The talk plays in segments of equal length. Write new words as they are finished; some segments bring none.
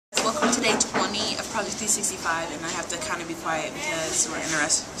today 20 of Project 365, and I have to kind of be quiet because we're in a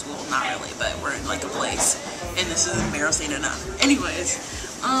restaurant. Well, not really, but we're in like a place, and this is embarrassing enough. Anyways,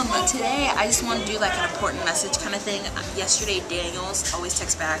 today I just want to do like an important message kind of thing. Yesterday, Daniels always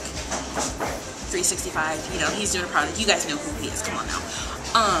texts back 365. You know, he's doing a project. You guys know who he is. Come on now.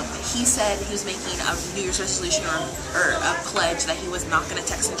 He said he was making a New Year's resolution or a pledge that he was not going to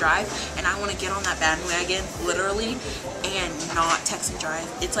text and drive, and I want to get on that bandwagon, literally, and not text and drive.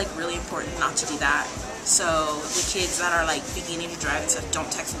 It's like really important not to do that. So the kids that are like beginning to drive and stuff, don't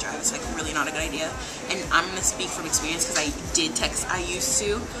text and drive. It's like really not a good idea. And I'm going to speak from experience because I did text. I used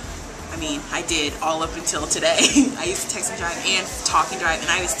to. I mean, I did all up until today. I used to text and drive and talk and drive, and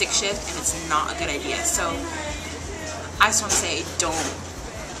I have a stick shift, and it's not a good idea. So I just want to say, don't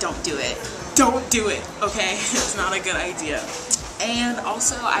do it. Don't do it, okay? It's not a good idea. And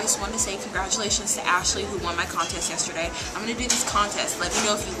also, I just wanted to say congratulations to Ashley, who won my contest yesterday. I'm going to do this contest. Let me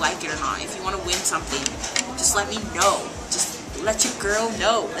know if you like it or not. If you want to win something, just let me know. Just let your girl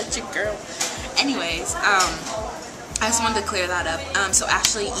know. Let your girl. Anyways, I just wanted to clear that up. So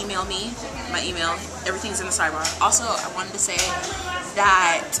Ashley, email me. My email. Everything's in the sidebar. Also, I wanted to say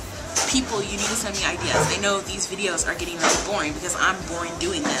that people, you need to send me ideas. I know these videos are getting really boring because I'm boring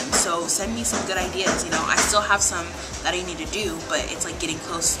doing them. So send me some good ideas. You know, I still have some that I need to do, but it's like getting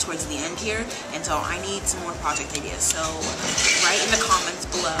close towards the end here, and so I need some more project ideas. So write in the comments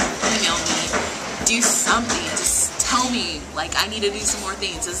below, email me, do something. Just tell me, like, I need to do some more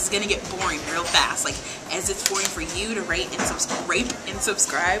things. This is gonna get boring real fast. Like, as it's boring for you to rate and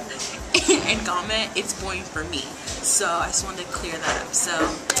subscribe and comment, it's boring for me. So I just wanted to clear that up. So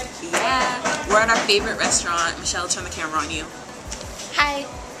yeah, we're at our favorite restaurant. Michelle, turn the camera on you. Hi.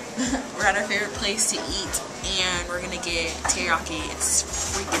 We're at our favorite place to eat, and we're gonna get teriyaki. It's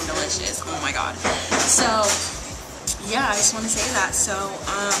freaking delicious. Oh my god. So yeah, I just want to say that. So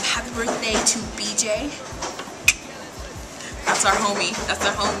happy birthday to BJ. That's our homie. That's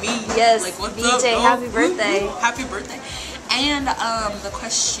our homie. Yes, like, what's BJ, up, happy birthday. Happy birthday. And the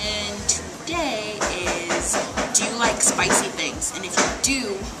question today is, do you like spicy things? And if you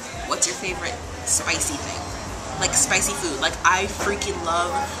do, what's your favorite spicy thing? Like spicy food. Like, I freaking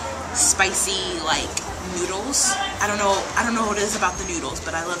love spicy, like, noodles. I don't know what it is about the noodles,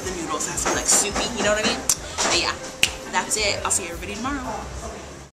 but I love the noodles. It has to be like soupy, you know what I mean? But yeah, that's it. I'll see everybody tomorrow.